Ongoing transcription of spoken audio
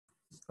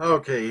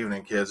Okay,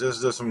 evening, kids. This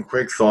is just some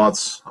quick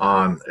thoughts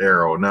on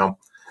Arrow. Now,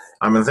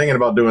 I've been thinking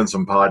about doing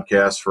some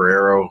podcasts for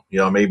Arrow.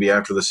 Maybe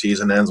after the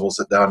season ends, we'll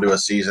sit down and do a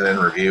season in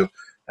review.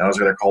 And I was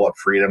going to call it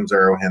Freedom's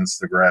Arrow, hence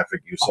the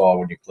graphic you saw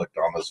when you clicked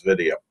on this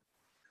video.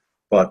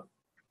 But,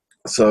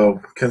 so,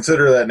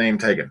 consider that name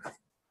taken.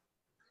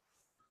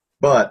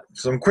 But,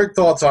 some quick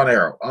thoughts on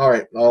Arrow. All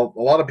right, a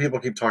lot of people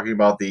keep talking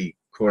about the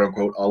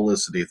quote-unquote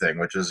OLICITY thing,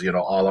 which is,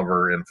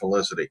 Oliver and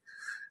Felicity.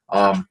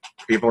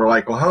 People are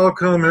like, well, how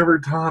come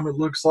every time it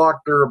looks like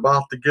they're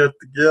about to get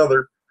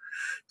together,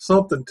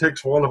 something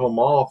ticks one of them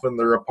off and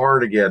they're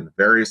apart again?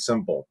 Very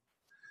simple.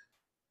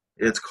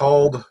 It's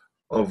called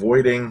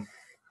avoiding,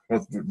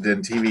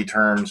 in TV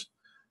terms,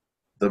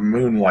 the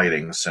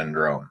moonlighting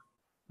syndrome.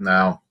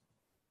 Now,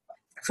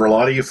 for a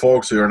lot of you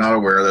folks who are not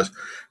aware of this,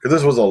 because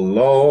this was a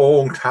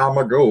long time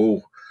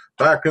ago,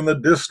 back in the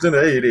distant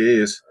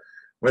 80s,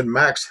 when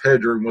Max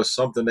Headroom was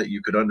something that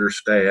you could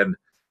understand.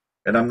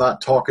 And I'm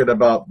not talking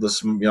about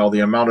this,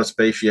 the amount of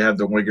space you have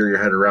to wiggle your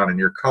head around in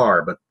your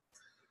car. But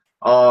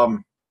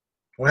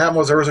what happened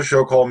was there was a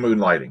show called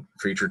Moonlighting.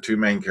 Featured two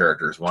main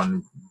characters.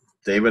 One,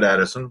 David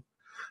Addison,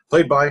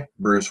 played by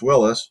Bruce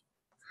Willis,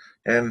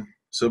 and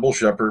Sybil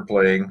Shepherd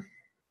playing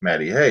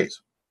Maddie Hayes.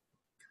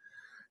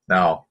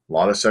 Now, a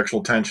lot of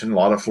sexual tension, a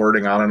lot of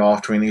flirting on and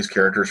off between these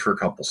characters for a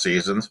couple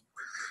seasons.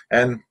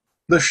 And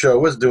the show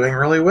was doing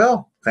really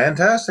well.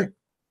 Fantastic.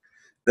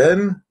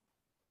 Then,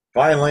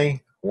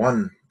 finally,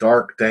 one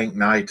dark, dank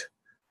night,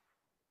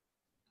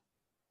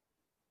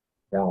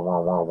 they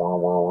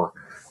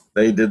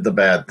did the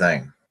bad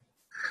thing.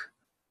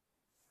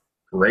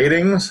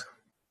 Ratings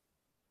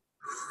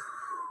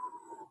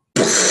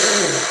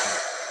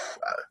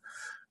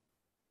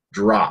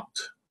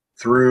dropped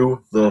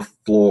through the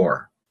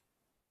floor.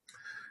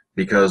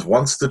 Because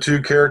once the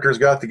two characters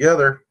got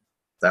together,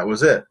 that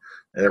was it.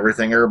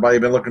 Everything everybody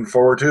had been looking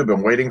forward to,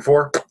 been waiting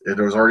for, it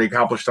was already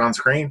accomplished on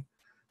screen.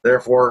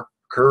 Therefore,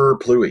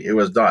 kerplooey, it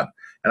was done.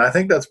 And I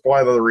think that's one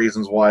of the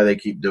reasons why they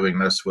keep doing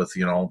this with,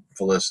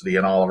 Felicity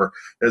and Oliver,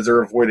 is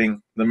they're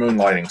avoiding the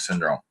moonlighting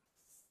syndrome.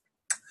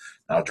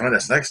 Now, join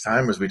us next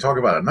time as we talk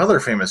about another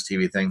famous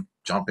TV thing,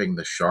 jumping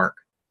the shark.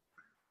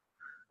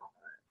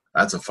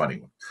 That's a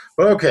funny one.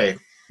 But okay,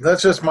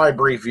 that's just my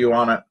brief view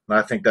on it.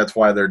 I think that's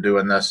why they're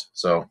doing this.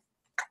 So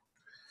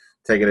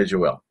take it as you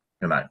will.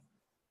 Good night.